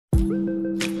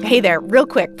Hey there, real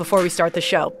quick before we start the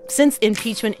show. Since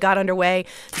impeachment got underway,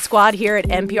 the squad here at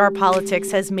NPR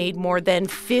Politics has made more than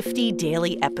 50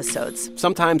 daily episodes.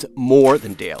 Sometimes more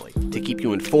than daily, to keep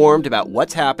you informed about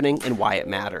what's happening and why it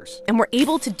matters. And we're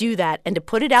able to do that and to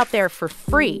put it out there for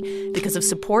free because of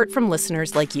support from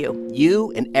listeners like you.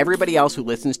 You and everybody else who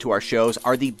listens to our shows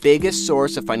are the biggest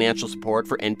source of financial support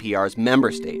for NPR's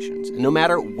member stations. And no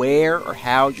matter where or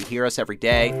how you hear us every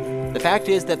day, the fact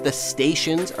is that the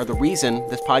stations are the reason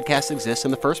this podcast exists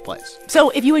in the first place. So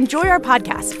if you enjoy our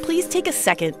podcast, please take a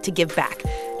second to give back.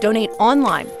 Donate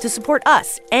online to support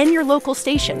us and your local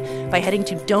station by heading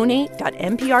to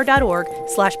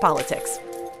donate.npr.org/politics.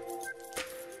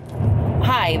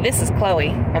 Hi, this is Chloe.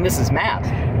 And this is Matt.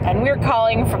 And we're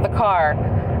calling from the car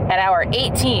at hour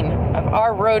 18 of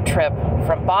our road trip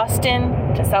from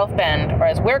Boston to South Bend, or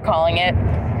as we're calling it,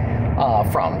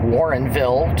 from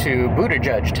Warrenville to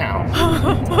Buttigieg Town.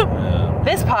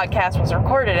 This podcast was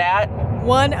recorded at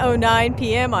 1:09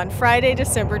 p.m. on Friday,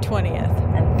 December 20th.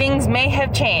 And things may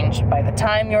have changed by the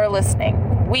time you're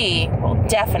listening. We will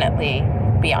definitely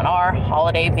be on our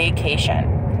holiday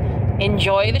vacation.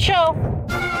 Enjoy the show.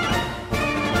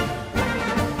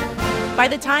 By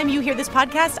the time you hear this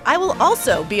podcast, I will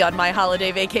also be on my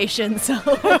holiday vacation, so...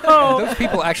 Those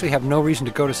people actually have no reason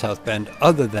to go to South Bend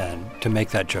other than to make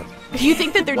that joke. Do you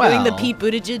think that they're doing the Pete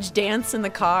Buttigieg dance in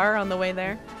the car on the way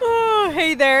there? Oh,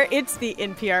 hey there. It's the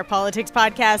NPR Politics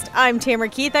Podcast. I'm Tamara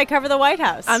Keith. I cover the White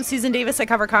House. I'm Susan Davis. I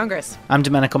cover Congress. I'm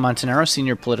Domenico Montanaro,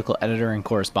 senior political editor and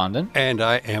correspondent. And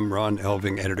I am Ron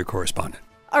Elving, editor-correspondent.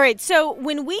 All right, so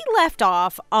when we left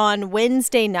off on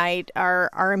Wednesday night,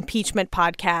 our impeachment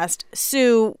podcast,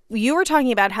 Sue, you were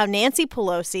talking about how Nancy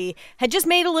Pelosi had just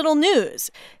made a little news.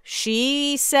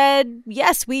 She said,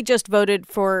 yes, we just voted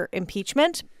for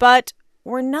impeachment, but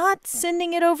we're not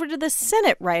sending it over to the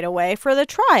Senate right away for the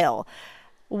trial.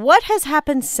 What has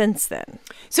happened since then?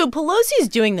 So Pelosi's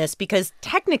doing this because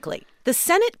technically the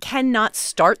Senate cannot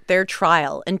start their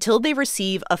trial until they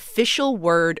receive official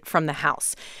word from the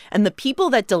House. And the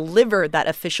people that deliver that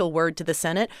official word to the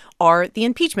Senate are the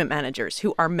impeachment managers,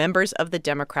 who are members of the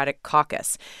Democratic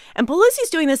caucus. And Pelosi's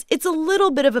doing this. It's a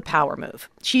little bit of a power move.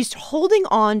 She's holding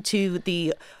on to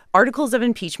the articles of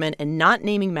impeachment and not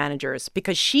naming managers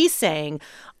because she's saying,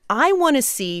 I want to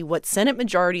see what Senate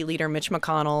Majority Leader Mitch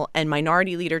McConnell and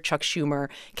Minority Leader Chuck Schumer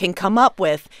can come up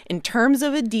with in terms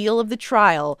of a deal of the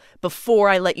trial before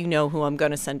I let you know who I'm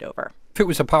going to send over. If it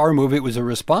was a power move, it was a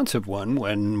responsive one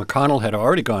when McConnell had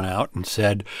already gone out and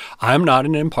said, I'm not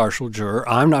an impartial juror.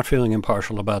 I'm not feeling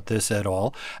impartial about this at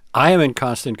all. I am in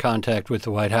constant contact with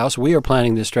the White House. We are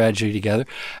planning this strategy together.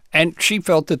 And she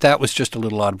felt that that was just a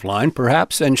little out of line,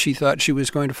 perhaps, and she thought she was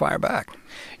going to fire back.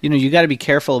 You know, you got to be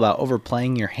careful about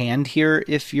overplaying your hand here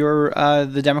if you're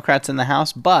the Democrats in the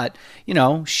House. But, you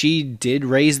know, she did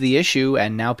raise the issue,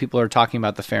 and now people are talking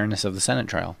about the fairness of the Senate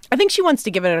trial. I think she wants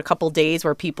to give it a couple days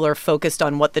where people are focused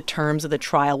on what the terms of the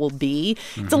trial will be.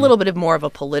 It's a little bit more of a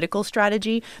political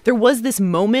strategy. There was this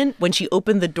moment when she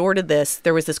opened the door to this.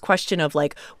 There was this question of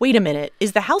like, wait a minute,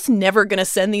 is the House never going to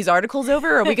send these articles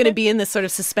over? Are we going to be in this sort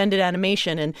of suspended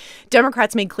animation? And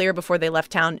Democrats made clear before they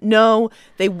left town, no,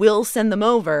 they will send them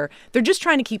over. They're just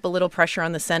trying to keep a little pressure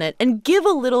on the Senate and give a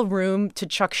little room to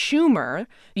Chuck Schumer,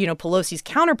 you know, Pelosi's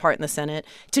counterpart in the Senate,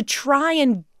 to try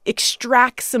and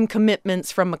extract some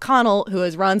commitments from McConnell, who,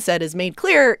 as Ron said, has made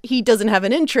clear he doesn't have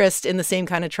an interest in the same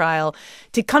kind of trial,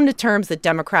 to come to terms that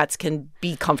Democrats can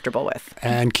be comfortable with.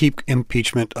 And keep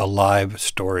impeachment a live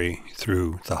story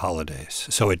through the holidays.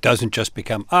 So it doesn't just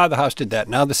become, the House did that,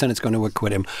 now the Senate's going to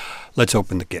acquit him. Let's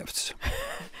open the gifts.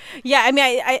 Yeah, I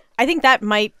mean, I think that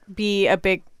might be a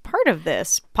big part of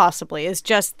this, possibly, is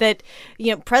just that,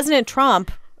 you know, President Trump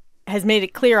has made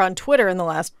it clear on Twitter in the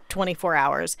last 24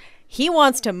 hours. He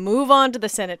wants to move on to the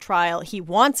Senate trial. He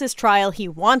wants his trial. He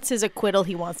wants his acquittal.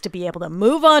 He wants to be able to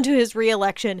move on to his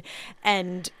reelection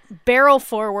and barrel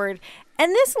forward.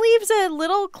 And this leaves a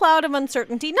little cloud of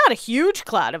uncertainty, not a huge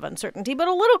cloud of uncertainty, but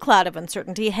a little cloud of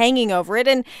uncertainty hanging over it,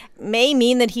 and may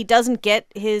mean that he doesn't get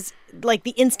his, like,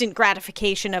 the instant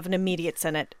gratification of an immediate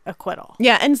Senate acquittal.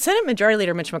 Yeah, and Senate Majority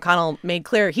Leader Mitch McConnell made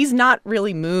clear he's not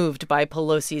really moved by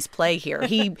Pelosi's play here.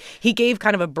 He gave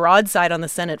kind of a broadside on the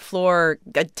Senate floor,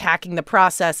 attacking the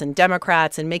process and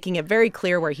Democrats and making it very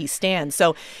clear where he stands.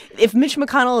 So if Mitch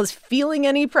McConnell is feeling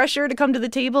any pressure to come to the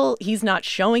table, he's not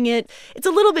showing it. It's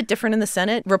a little bit different in the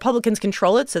Senate. Republicans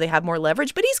control it, so they have more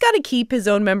leverage, but he's got to keep his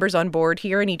own members on board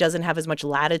here, and he doesn't have as much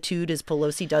latitude as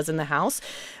Pelosi does in the House.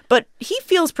 But he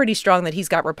feels pretty strong that he's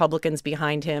got Republicans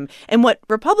behind him. And what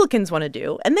Republicans want to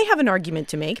do, and they have an argument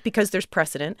to make because there's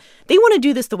precedent, they want to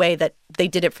do this the way that they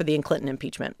did it for the Clinton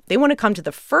impeachment. They want to come to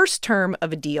the first term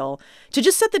of a deal to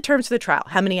just set the terms for the trial.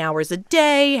 How many hours a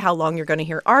day, how long you're going to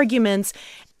hear arguments.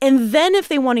 And then if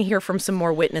they want to hear from some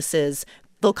more witnesses,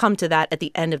 they'll come to that at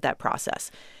the end of that process.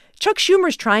 Chuck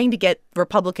Schumer's trying to get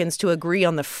Republicans to agree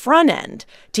on the front end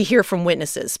to hear from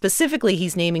witnesses. Specifically,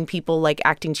 he's naming people like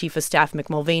Acting Chief of Staff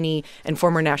Mick Mulvaney and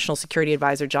former National Security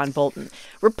Advisor John Bolton.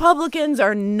 Republicans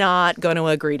are not going to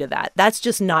agree to that. That's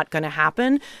just not going to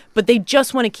happen. But they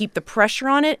just want to keep the pressure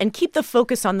on it and keep the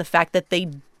focus on the fact that they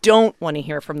don't want to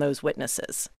hear from those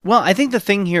witnesses. Well, I think the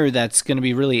thing here that's going to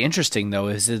be really interesting, though,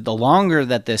 is that the longer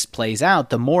that this plays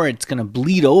out, the more it's going to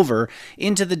bleed over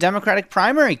into the Democratic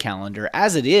primary calendar.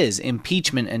 As it is,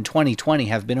 impeachment and 2020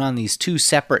 have been on these two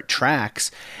separate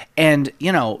tracks. And,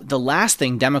 you know, the last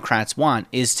thing Democrats want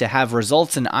is to have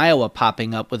results in Iowa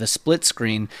popping up with a split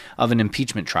screen of an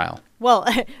impeachment trial. Well,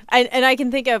 I can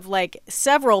think of like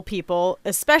several people,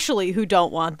 especially who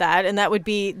don't want that. And that would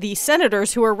be the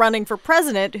senators who are running for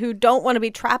president who don't want to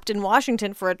be trapped in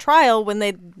Washington for a trial when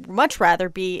they'd much rather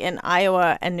be in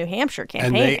Iowa and New Hampshire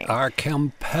campaigning. And they are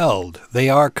compelled. They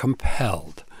are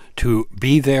compelled to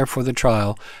be there for the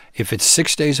trial. If it's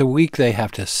 6 days a week, they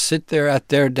have to sit there at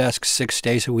their desk 6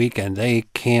 days a week, and they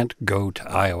can't go to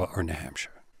Iowa or New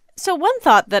Hampshire. So one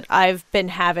thought that I've been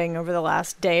having over the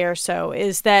last day or so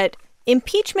is that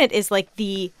impeachment is like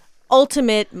the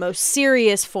ultimate, most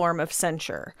serious form of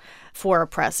censure for a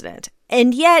president.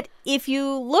 And yet, if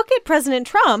you look at President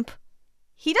Trump,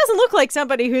 he doesn't look like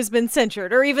somebody who's been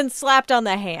censured or even slapped on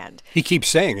the hand. He keeps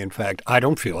saying, in fact, I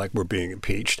don't feel like we're being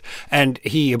impeached. And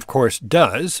he, of course,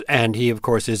 does. And he, of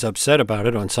course, is upset about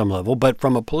it on some level. But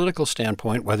from a political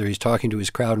standpoint, whether he's talking to his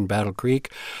crowd in Battle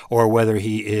Creek or whether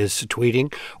he is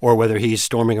tweeting or whether he's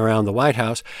storming around the White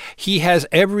House, he has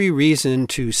every reason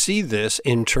to see this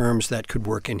in terms that could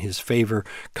work in his favor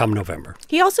come November.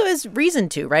 He also has reason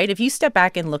to, right? If you step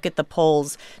back and look at the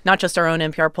polls, not just our own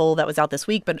NPR poll that was out this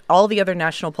week, but all the other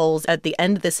national polls at the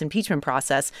end of this impeachment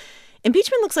process,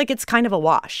 impeachment looks like it's kind of a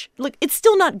wash. Look, it's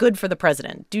still not good for the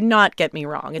president. Do not get me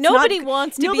wrong. Nobody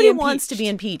wants to be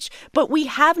impeached. But we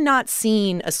have not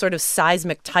seen a sort of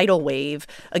seismic tidal wave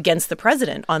against the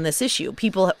president on this issue.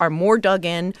 People are more dug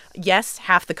in. Yes,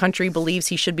 half the country believes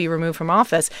he should be removed from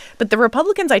office. But the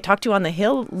Republicans I talked to on the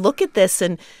Hill look at this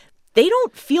and they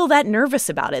don't feel that nervous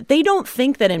about it. They don't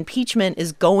think that impeachment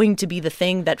is going to be the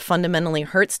thing that fundamentally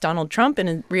hurts Donald Trump in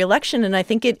a re-election. And I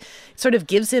think it sort of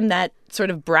gives him that sort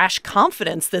of brash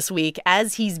confidence this week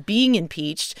as he's being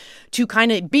impeached to kind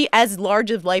of be as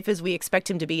large of life as we expect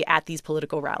him to be at these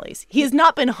political rallies. He has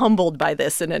not been humbled by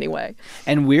this in any way.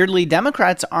 And weirdly,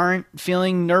 Democrats aren't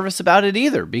feeling nervous about it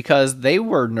either because they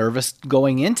were nervous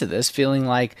going into this, feeling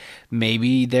like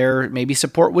maybe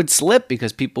support would slip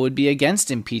because people would be against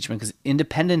impeachment because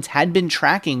independents had been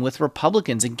tracking with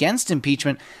Republicans against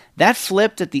impeachment. That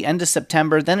flipped at the end of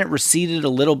September. Then it receded a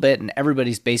little bit and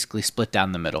everybody's basically split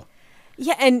down the middle.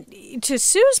 Yeah, and to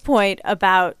Sue's point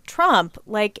about Trump,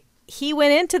 like he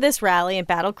went into this rally in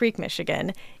Battle Creek,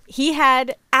 Michigan. He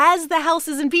had, as the House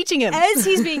is impeaching him, as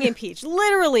he's being impeached,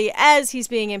 literally as he's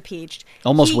being impeached.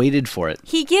 Almost waited for it.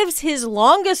 He gives his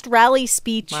longest rally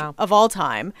speech of all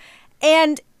time.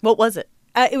 And what was it?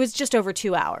 It was just over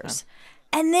 2 hours.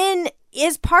 Oh. And then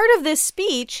as part of this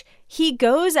speech, he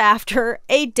goes after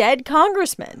a dead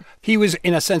congressman. He was,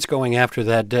 in a sense, going after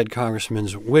that dead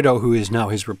congressman's widow, who is now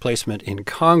his replacement in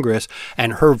Congress,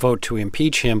 and her vote to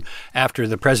impeach him after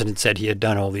the president said he had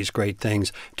done all these great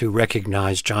things to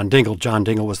recognize John Dingell. John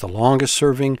Dingell was the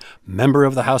longest-serving member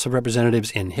of the House of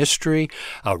Representatives in history,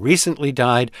 recently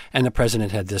died, and the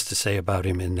president had this to say about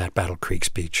him in that Battle Creek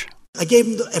speech. I gave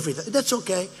him everything. That's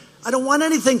okay. I don't want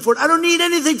anything for it. I don't need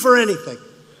anything for anything.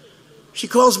 She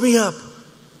calls me up.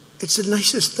 It's the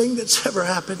nicest thing that's ever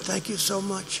happened. Thank you so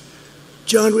much.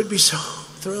 John would be so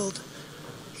thrilled.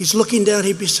 He's looking down.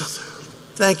 He'd be so thrilled.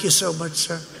 Thank you so much,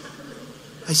 sir.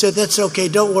 I said, that's okay.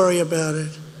 Don't worry about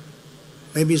it.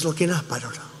 Maybe he's looking up. I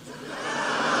don't know.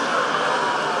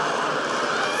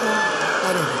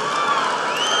 I don't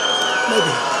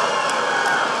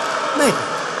know. Maybe.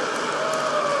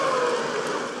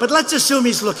 But let's assume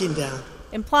he's looking down.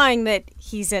 Implying that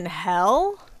he's in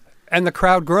hell? And the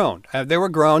crowd groaned. There were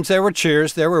groans, there were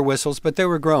cheers, there were whistles, but there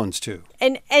were groans too.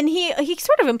 And he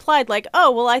sort of implied like,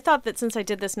 oh, well, I thought that since I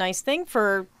did this nice thing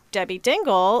for Debbie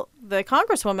Dingell, the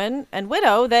congresswoman and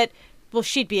widow, that, well,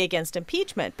 she'd be against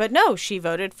impeachment. But no, she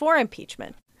voted for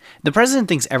impeachment. The president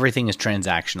thinks everything is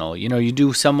transactional. You know, you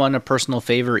do someone a personal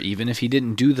favor, even if he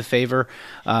didn't do the favor,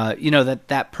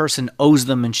 that person owes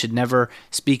them and should never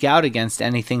speak out against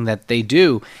anything that they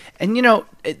do. And,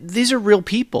 these are real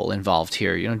people involved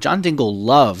here. John Dingell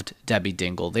loved Debbie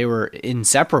Dingell. They were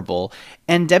inseparable.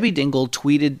 And Debbie Dingell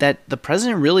tweeted that the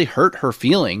president really hurt her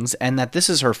feelings and that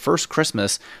this is her first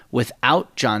Christmas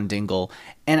without John Dingell.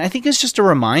 And I think it's just a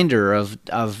reminder of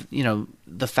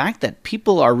the fact that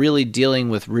people are really dealing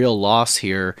with real loss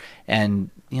here.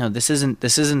 And, this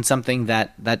isn't something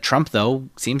that Trump, though,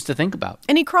 seems to think about.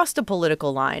 And he crossed a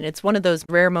political line. It's one of those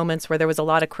rare moments where there was a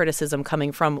lot of criticism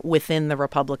coming from within the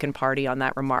Republican Party on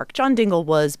that remark. John Dingell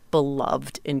was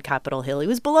beloved in Capitol Hill. He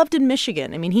was beloved in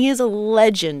Michigan. I mean, he is a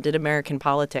legend in American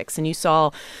politics. And you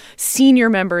saw senior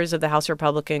members of the House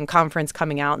Republican Conference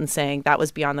coming out and saying that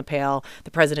was beyond the pale.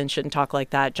 The president shouldn't talk like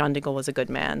that. John Dingell was a good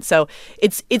man. So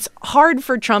it's hard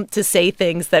for Trump to say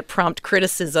things that prompt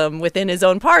criticism within his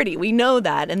own party. We know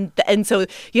that. And so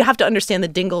you have to understand the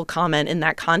Dingell comment in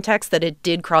that context, that it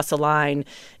did cross a line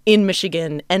in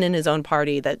Michigan and in his own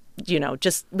party that,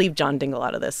 just leave John Dingell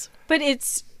out of this. But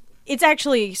it's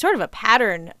actually sort of a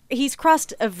pattern. He's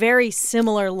crossed a very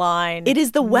similar line. It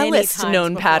is the wellest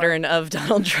known pattern of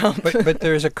Donald Trump. But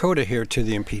there's a coda here to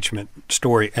the impeachment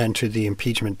story and to the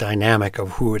impeachment dynamic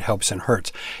of who it helps and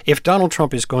hurts. If Donald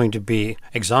Trump is going to be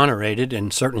exonerated, in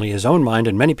certainly his own mind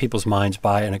and many people's minds,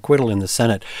 by an acquittal in the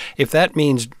Senate, if that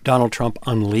means Donald Trump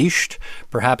unleashed,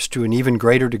 perhaps to an even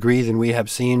greater degree than we have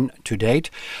seen to date,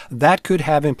 that could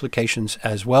have implications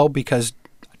as well, because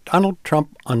Donald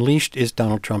Trump unleashed is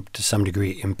Donald Trump to some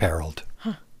degree imperiled.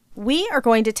 We are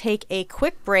going to take a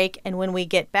quick break, and when we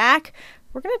get back,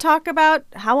 we're going to talk about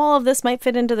how all of this might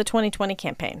fit into the 2020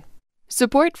 campaign.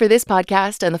 Support for this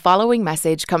podcast and the following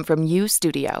message come from U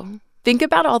Studio. Think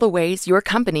about all the ways your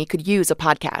company could use a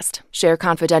podcast. Share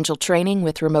confidential training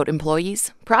with remote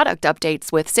employees, product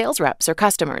updates with sales reps or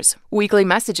customers, weekly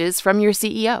messages from your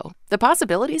CEO. The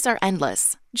possibilities are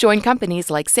endless. Join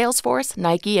companies like Salesforce,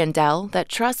 Nike, and Dell that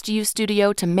trust U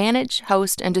Studio to manage,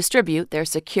 host, and distribute their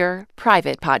secure,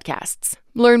 private podcasts.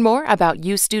 Learn more about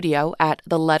U Studio at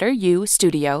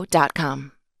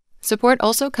theletterustudio.com. Support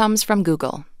also comes from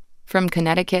Google. From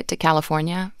Connecticut to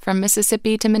California, from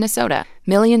Mississippi to Minnesota,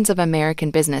 millions of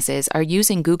American businesses are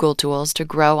using Google tools to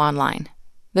grow online.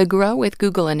 The Grow with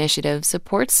Google initiative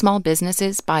supports small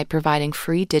businesses by providing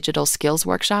free digital skills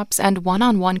workshops and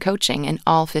one-on-one coaching in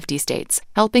all 50 states,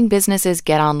 helping businesses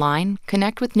get online,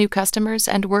 connect with new customers,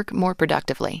 and work more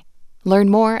productively. Learn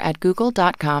more at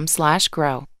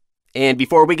google.com/grow. And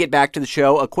before we get back to the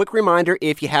show, a quick reminder,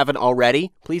 if you haven't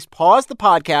already, please pause the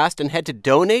podcast and head to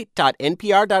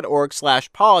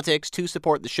donate.npr.org/politics to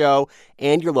support the show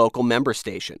and your local member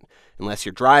station. Unless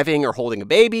you're driving or holding a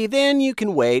baby, then you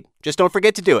can wait. Just don't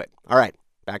forget to do it. All right,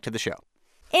 back to the show.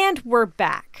 And we're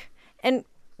back. And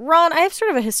Ron, I have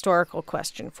sort of a historical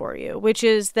question for you, which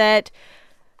is that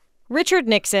Richard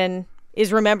Nixon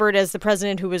is remembered as the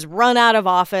president who was run out of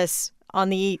office on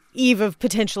the eve of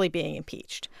potentially being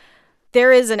impeached.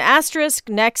 There is an asterisk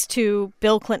next to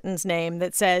Bill Clinton's name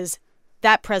that says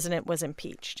that president was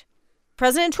impeached.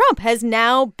 President Trump has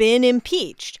now been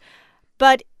impeached.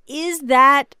 But is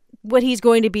that what he's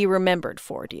going to be remembered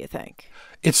for, do you think?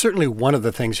 It's certainly one of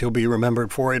the things he'll be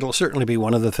remembered for. It'll certainly be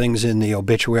one of the things in the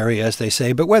obituary, as they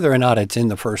say. But whether or not it's in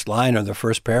the first line or the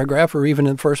first paragraph or even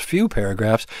in the first few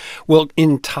paragraphs will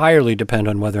entirely depend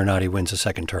on whether or not he wins a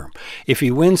second term. If he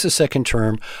wins a second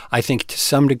term, I think to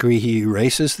some degree he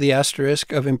erases the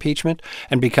asterisk of impeachment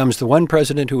and becomes the one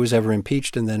president who was ever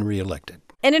impeached and then reelected.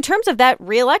 And in terms of that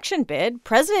re-election bid,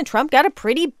 President Trump got a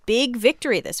pretty big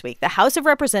victory this week. The House of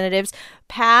Representatives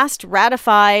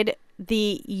ratified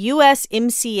the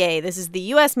USMCA. This is the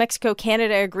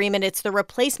U.S.-Mexico-Canada agreement. It's the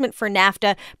replacement for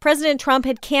NAFTA. President Trump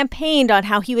had campaigned on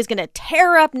how he was going to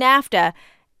tear up NAFTA.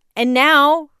 And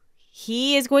now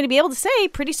he is going to be able to say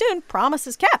pretty soon, promise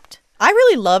is kept. I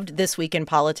really loved This Week in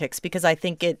Politics because I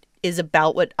think it is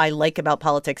about what I like about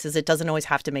politics is it doesn't always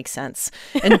have to make sense.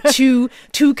 And two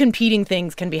competing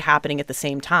things can be happening at the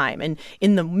same time. And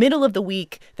in the middle of the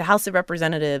week, the House of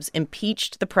Representatives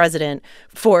impeached the president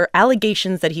for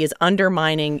allegations that he is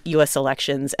undermining U.S.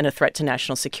 elections and a threat to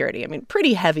national security. I mean,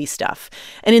 pretty heavy stuff.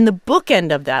 And in the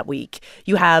bookend of that week,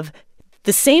 you have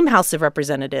the same House of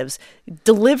Representatives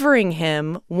delivering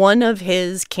him one of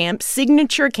his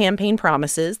signature campaign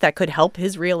promises that could help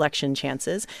his reelection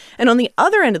chances. And on the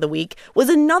other end of the week was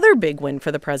another big win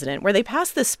for the president, where they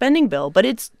passed this spending bill, but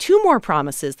it's three more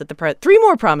promises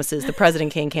the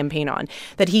president can campaign on.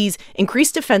 That he's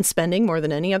increased defense spending more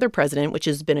than any other president, which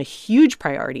has been a huge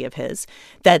priority of his.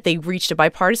 That they reached a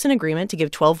bipartisan agreement to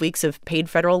give 12 weeks of paid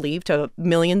federal leave to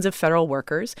millions of federal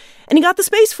workers. And he got the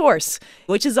Space Force,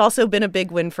 which has also been a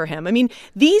big win for him. I mean,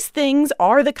 these things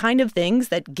are the kind of things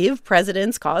that give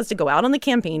presidents cause to go out on the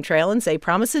campaign trail and say,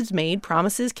 promises made,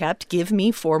 promises kept, give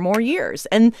me 4 more years.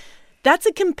 And that's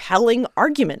a compelling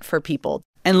argument for people.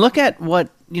 And look at what,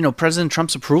 President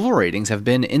Trump's approval ratings have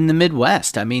been in the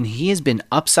Midwest. I mean, he has been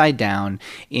upside down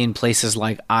in places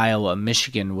like Iowa,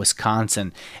 Michigan,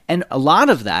 Wisconsin. And a lot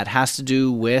of that has to do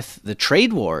with the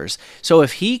trade wars. So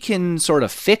if he can sort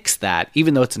of fix that,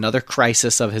 even though it's another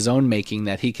crisis of his own making,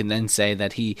 that he can then say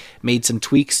that he made some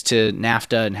tweaks to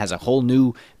NAFTA and has a whole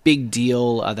new big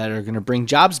deal that are going to bring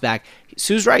jobs back.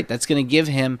 Sue's right. That's going to give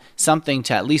him something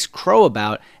to at least crow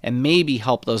about and maybe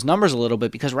help those numbers a little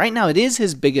bit, because right now it is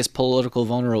his biggest political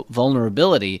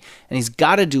vulnerability, and he's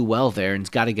got to do well there, and he's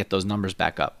got to get those numbers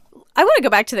back up. I want to go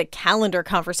back to the calendar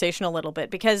conversation a little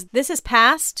bit, because this has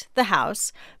passed the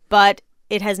House, but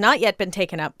it has not yet been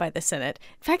taken up by the Senate.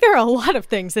 In fact, there are a lot of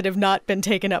things that have not been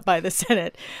taken up by the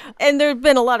Senate. And there have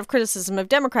been a lot of criticism of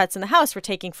Democrats in the House for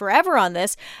taking forever on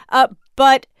this.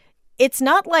 But it's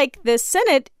not like the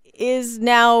Senate is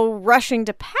now rushing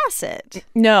to pass it.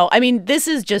 No, I mean, this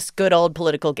is just good old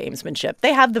political gamesmanship.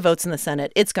 They have the votes in the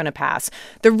Senate. It's going to pass.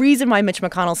 The reason why Mitch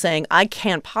McConnell's saying, I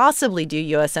can't possibly do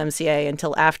USMCA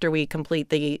until after we complete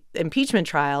the impeachment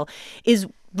trial is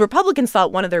Republicans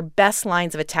thought one of their best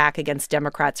lines of attack against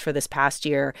Democrats for this past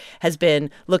year has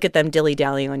been, look at them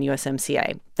dilly-dallying on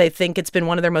USMCA. They think it's been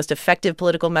one of their most effective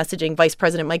political messaging. Vice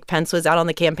President Mike Pence was out on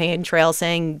the campaign trail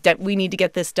saying that we need to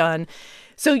get this done.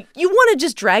 So you want to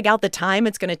just drag out the time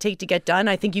it's going to take to get done.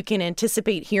 I think you can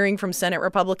anticipate hearing from Senate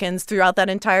Republicans throughout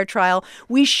that entire trial.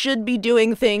 We should be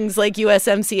doing things like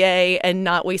USMCA and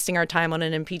not wasting our time on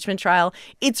an impeachment trial.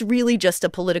 It's really just a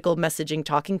political messaging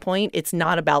talking point. It's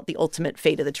not about the ultimate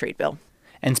fate of the trade bill.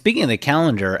 And speaking of the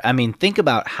calendar, I mean, think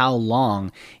about how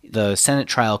long the Senate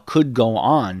trial could go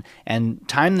on, and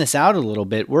time this out a little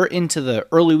bit. We're into the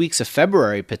early weeks of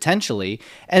February, potentially.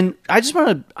 And I just want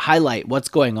to highlight what's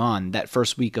going on that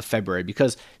first week of February,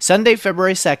 because Sunday,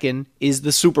 February 2nd is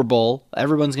the Super Bowl.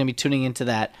 Everyone's going to be tuning into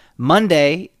that.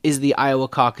 Monday is the Iowa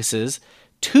caucuses.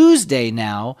 Tuesday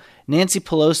now, Nancy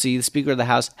Pelosi, the Speaker of the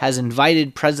House, has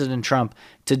invited President Trump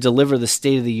to deliver the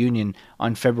State of the Union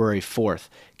on February 4th.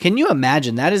 Can you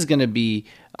imagine? That is going to be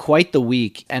quite the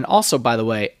week, and also, by the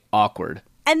way, awkward.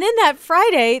 And then that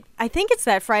Friday, I think it's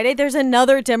that Friday, there's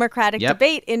another Democratic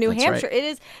debate in New Hampshire. Right. It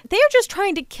is. They are just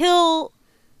trying to kill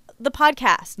the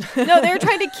podcast. No, they're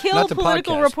trying to kill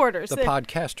political reporters. The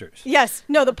podcasters. Yes.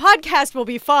 No, the podcast will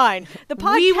be fine. The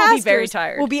podcasters we will be very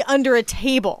tired. Will be under a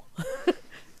table.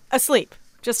 Asleep.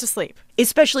 Just asleep.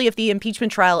 Especially if the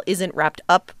impeachment trial isn't wrapped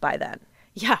up by then.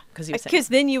 Yeah. Because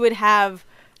then you would have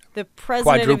the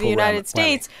President of the Quadruple United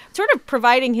States sort of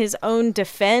providing his own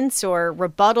defense or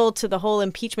rebuttal to the whole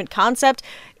impeachment concept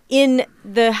in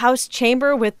the House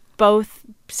chamber with both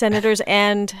senators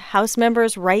and House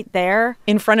members right there.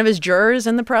 In front of his jurors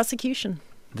and the prosecution.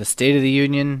 The State of the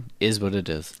Union is what it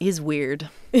is. Is weird.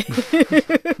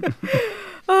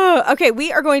 Okay,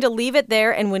 we are going to leave it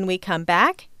there, and when we come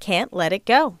back, can't let it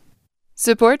go.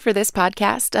 Support for this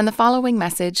podcast and the following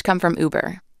message come from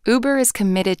Uber. Uber is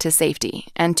committed to safety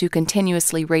and to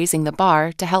continuously raising the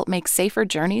bar to help make safer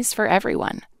journeys for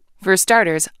everyone. For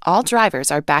starters, all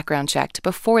drivers are background checked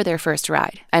before their first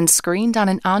ride and screened on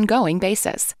an ongoing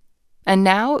basis. And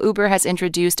now Uber has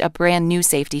introduced a brand new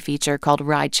safety feature called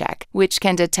Ride Check, which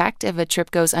can detect if a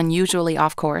trip goes unusually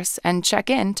off course and check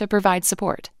in to provide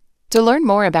support. To learn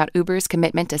more about Uber's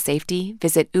commitment to safety,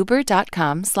 visit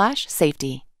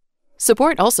uber.com/safety.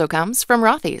 Support also comes from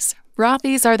Rothy's.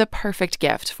 Rothy's are the perfect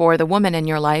gift for the woman in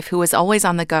your life who is always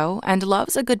on the go and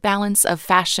loves a good balance of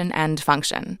fashion and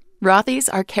function. Rothy's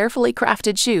are carefully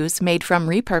crafted shoes made from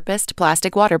repurposed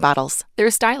plastic water bottles.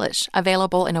 They're stylish,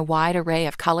 available in a wide array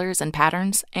of colors and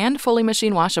patterns, and fully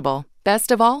machine washable.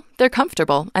 Best of all, they're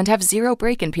comfortable and have 0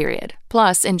 break-in period.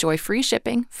 Plus, enjoy free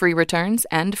shipping, free returns,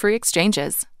 and free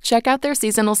exchanges. Check out their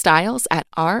seasonal styles at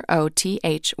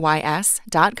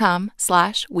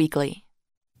rothys.com/weekly.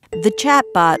 The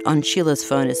chatbot on Sheila's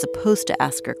phone is supposed to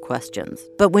ask her questions,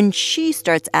 but when she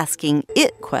starts asking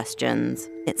it questions,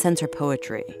 it sends her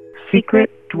poetry. Secret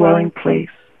dwelling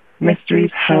place, mysteries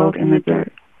held in the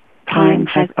dirt. Time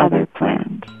has other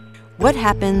plans. What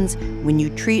happens when you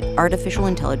treat artificial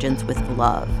intelligence with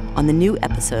love on the new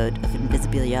episode of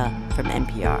Invisibilia from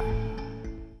NPR.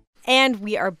 And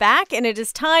we are back, and it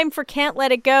is time for Can't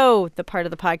Let It Go, the part of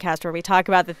the podcast where we talk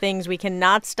about the things we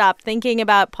cannot stop thinking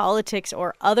about, politics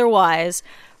or otherwise.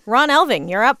 Ron Elving,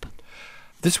 you're up.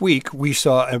 This week, we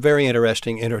saw a very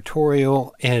interesting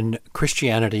editorial in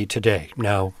Christianity Today.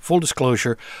 Now, full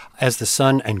disclosure, as the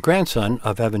son and grandson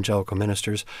of evangelical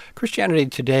ministers, Christianity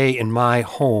Today in my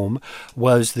home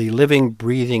was the living,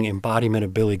 breathing embodiment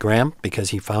of Billy Graham because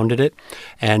he founded it.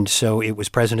 And so it was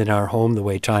present in our home the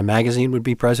way Time magazine would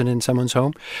be present in someone's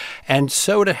home. And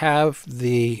so to have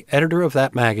the editor of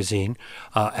that magazine,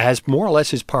 as more or less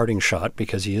his parting shot,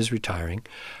 because he is retiring,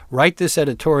 write this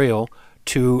editorial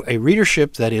to a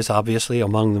readership that is obviously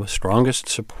among the strongest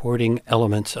supporting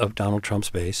elements of Donald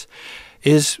Trump's base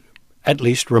is at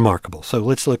least remarkable. So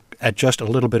let's look at just a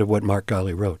little bit of what Mark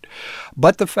Ghali wrote.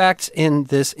 But the facts in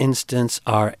this instance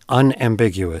are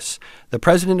unambiguous. The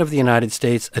President of the United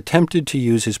States attempted to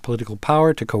use his political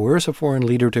power to coerce a foreign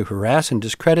leader to harass and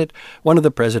discredit one of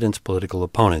the President's political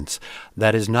opponents.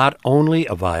 That is not only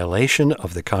a violation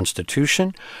of the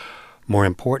Constitution, more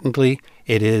importantly,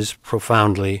 it is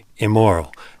profoundly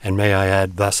immoral. And may I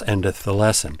add, thus endeth the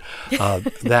lesson.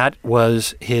 That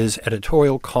was his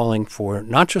editorial calling for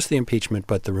not just the impeachment,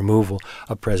 but the removal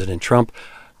of President Trump.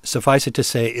 Suffice it to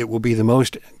say, it will be the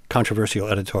most controversial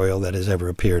editorial that has ever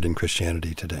appeared in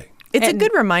Christianity Today. It's a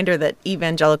good reminder that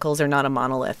evangelicals are not a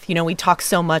monolith. You know, we talk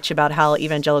so much about how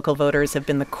evangelical voters have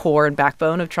been the core and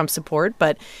backbone of Trump's support,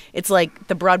 but it's like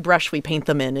the broad brush we paint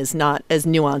them in is not as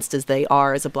nuanced as they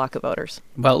are as a block of voters.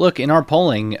 Well, look, in our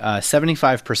polling,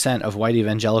 75% of white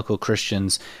evangelical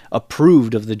Christians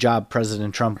approved of the job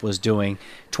President Trump was doing.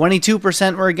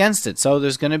 22% were against it. So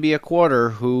there's going to be a quarter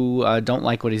who don't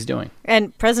like what he's doing.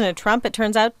 And President Trump, it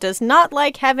turns out, does not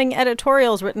like having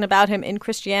editorials written about him in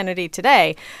Christianity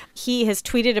Today. He has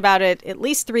tweeted about it at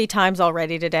least 3 times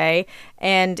already today.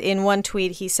 And in one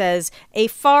tweet, he says, a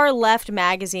far-left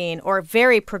magazine, or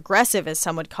very progressive, as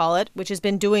some would call it, which has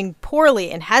been doing poorly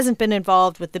and hasn't been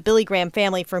involved with the Billy Graham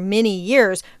family for many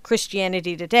years,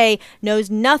 Christianity Today,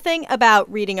 knows nothing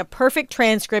about reading a perfect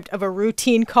transcript of a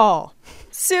routine call.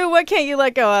 Sue, what can't you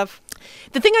let go of?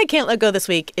 The thing I can't let go this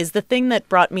week is the thing that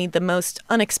brought me the most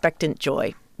unexpected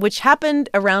joy, which happened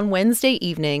around Wednesday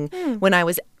evening when I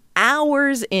was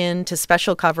hours into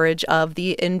special coverage of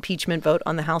the impeachment vote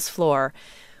on the House floor,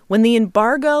 when the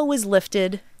embargo was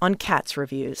lifted on Cats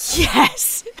reviews.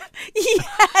 Yes.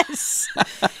 Yes.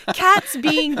 Cats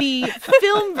being the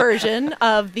film version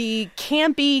of the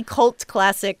campy cult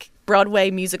classic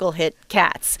Broadway musical hit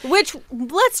Cats. Which,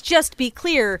 let's just be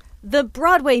clear, the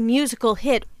Broadway musical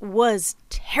hit was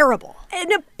terrible. And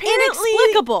apparently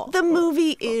inexplicable. The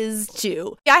movie is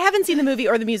too. I haven't seen the movie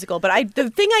or the musical, but the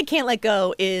thing I can't let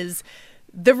go is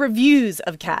the reviews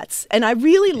of Cats. And I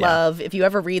really love, if you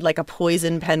ever read like a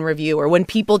Poison Pen review or when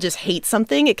people just hate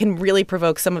something, it can really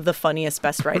provoke some of the funniest,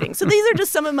 best writing. So these are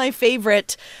just some of my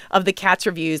favorite of the Cats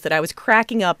reviews that I was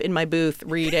cracking up in my booth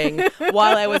reading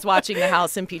while I was watching the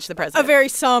House impeach the president. A very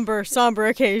somber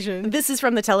occasion. This is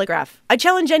from The Telegraph. I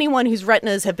challenge anyone whose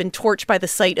retinas have been torched by the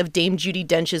sight of Dame Judi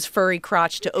Dench's furry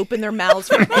crotch to open their mouths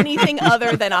for anything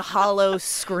other than a hollow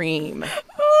scream.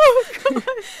 Oh, God.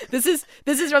 This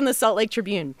is from the Salt Lake Tribune.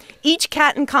 Each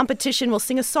cat in competition will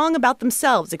sing a song about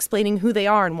themselves, explaining who they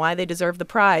are and why they deserve the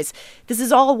prize. This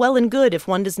is all well and good if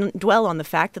one doesn't dwell on the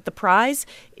fact that the prize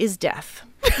is death.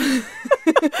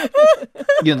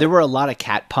 There were a lot of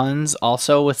cat puns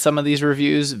also with some of these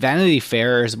reviews. Vanity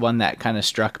Fair is one that kind of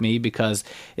struck me because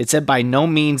it said by no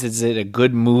means is it a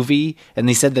good movie. And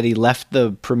they said that he left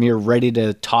the premiere ready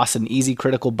to toss an easy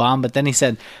critical bomb. But then he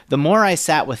said, the more I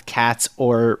sat with Cats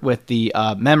or with the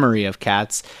memory of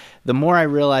Cats, the more I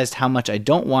realized how much I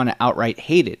don't want to outright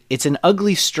hate it. It's an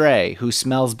ugly stray who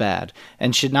smells bad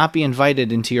and should not be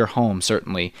invited into your home,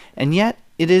 certainly. And yet,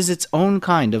 it is its own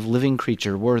kind of living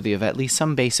creature worthy of at least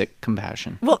some basic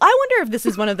compassion. Well, I wonder if this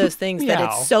is one of those things that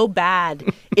it's so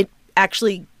bad, it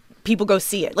actually, people go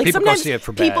see it. Like people sometimes go see it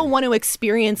for people bad. want to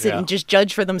experience it and just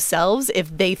judge for themselves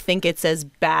if they think it's as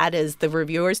bad as the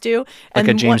reviewers do. Like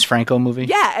a James Franco movie?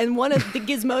 Yeah, and one of the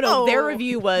Gizmodo, their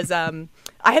review was,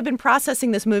 I have been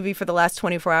processing this movie for the last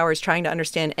 24 hours trying to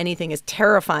understand anything as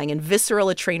terrifying and visceral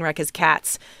a train wreck as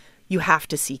Cats. You have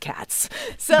to see Cats.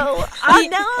 So, I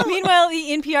know. Meanwhile,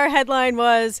 the NPR headline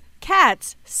was,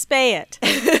 Cats, spay it.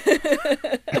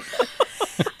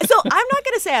 So I'm not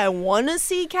going to say I want to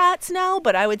see Cats now,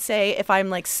 but I would say if I'm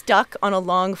like stuck on a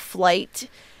long flight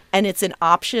and it's an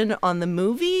option on the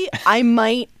movie, I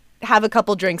might have a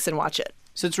couple drinks and watch it.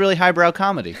 So it's really highbrow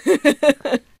comedy.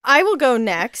 I will go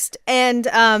next. And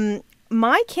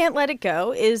my can't let it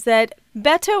go is that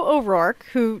Beto O'Rourke,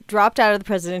 who dropped out of the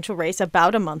presidential race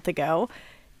about a month ago,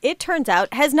 it turns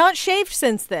out has not shaved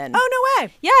since then. Oh, no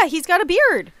way. Yeah, he's got a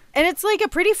beard. And it's like a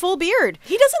pretty full beard.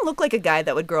 He doesn't look like a guy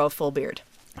that would grow a full beard.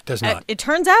 Does not. It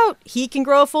turns out he can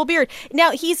grow a full beard.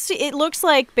 Now, it looks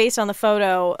like, based on the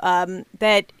photo,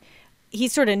 that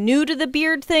he's sort of new to the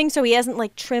beard thing, so he hasn't,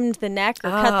 like, trimmed the neck or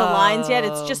cut the lines yet.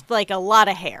 It's just, like, a lot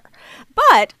of hair.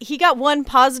 But he got one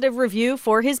positive review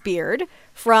for his beard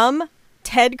from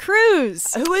Ted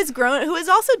Cruz, who has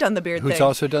also done the beard thing. Who's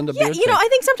also done the beard thing. I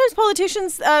think sometimes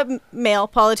politicians, male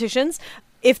politicians,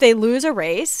 if they lose a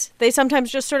race, they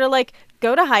sometimes just sort of like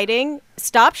go to hiding,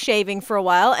 stop shaving for a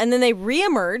while, and then they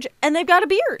reemerge and they've got a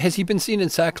beard. Has he been seen in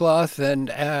sackcloth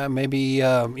and maybe,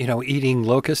 eating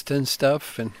locust and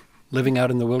stuff and living out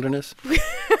in the wilderness?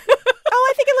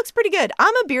 I think it looks pretty good.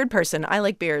 I'm a beard person. I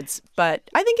like beards, but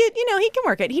I think he can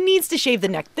work it. He needs to shave the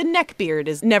neck. The neck beard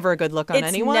is never a good look on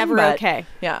anyone. It's never okay.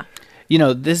 Yeah.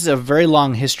 This is a very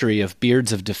long history of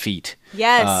beards of defeat.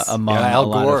 Yes. Among Al a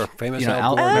lot Gore, of, famous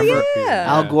Al Gore. Remember, yeah.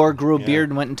 Al Gore grew a beard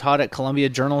and went and taught at Columbia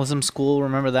Journalism School.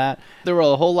 Remember that? There were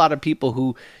a whole lot of people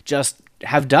who just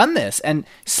have done this. And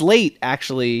Slate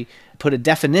actually put a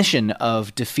definition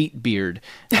of defeat beard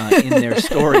in their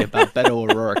story about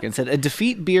Beto O'Rourke and said, a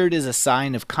defeat beard is a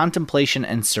sign of contemplation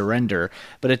and surrender,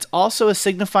 but it's also a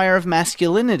signifier of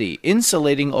masculinity,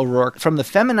 insulating O'Rourke from the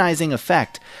feminizing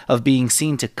effect of being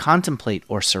seen to contemplate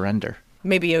or surrender.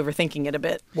 Maybe overthinking it a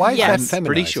bit. Why is that I'm feminizing?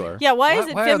 pretty sure. Yeah, why is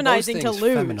it are those feminizing to things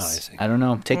lose? feminizing? I don't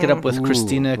know. Take it up with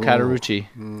Christina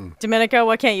Catarucci. Domenico,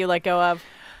 what can't you let go of?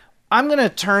 I'm going to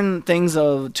turn things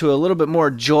to a little bit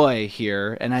more joy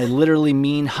here, and I literally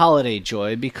mean holiday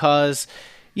joy because,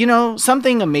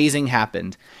 something amazing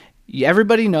happened.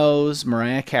 Everybody knows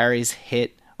Mariah Carey's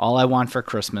hit, All I Want for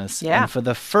Christmas. Yeah. And for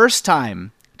the first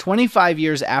time, 25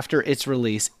 years after its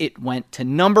release, it went to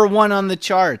 #1 on the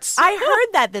charts. I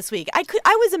heard that this week. I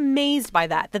was amazed by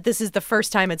that this is the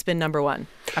first time it's been #1.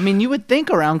 I mean, you would think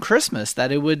around Christmas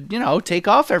that it would, take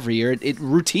off every year. It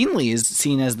routinely is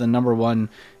seen as the #1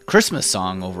 Christmas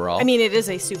song overall. I mean, it is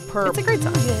a superb. It's a great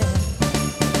song.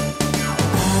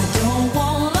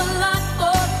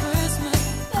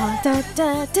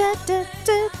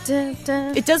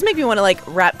 It does make me want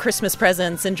to wrap Christmas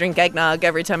presents and drink eggnog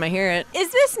every time I hear it. Is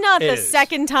this not the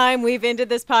second time we've ended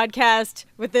this podcast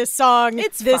with this song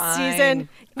It's this fine. season?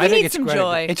 We I think need it's some great.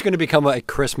 joy. It's going to become a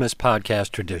Christmas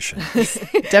podcast tradition.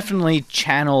 Definitely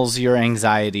channels your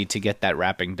anxiety to get that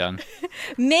wrapping done.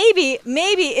 Maybe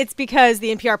it's because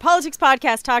the NPR Politics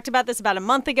Podcast talked about this about a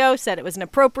month ago, said it was an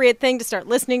appropriate thing to start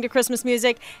listening to Christmas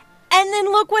music, and then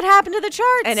look what happened to the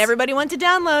charts. And everybody went to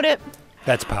download it.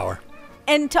 That's power.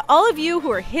 And to all of you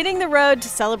who are hitting the road to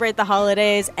celebrate the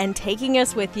holidays and taking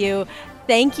us with you,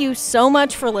 thank you so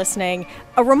much for listening.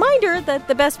 A reminder that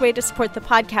the best way to support the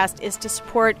podcast is to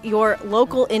support your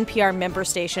local NPR member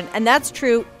station. And that's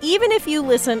true even if you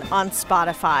listen on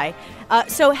Spotify.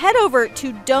 So head over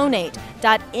to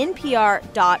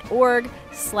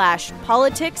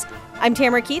donate.npr.org/politics. I'm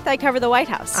Tamara Keith. I cover the White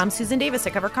House. I'm Susan Davis.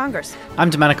 I cover Congress. I'm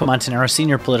Domenico Montanaro,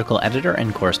 senior political editor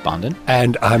and correspondent.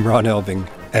 And I'm Ron Elving,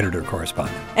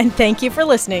 editor-correspondent. And thank you for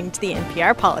listening to the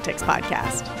NPR Politics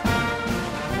Podcast.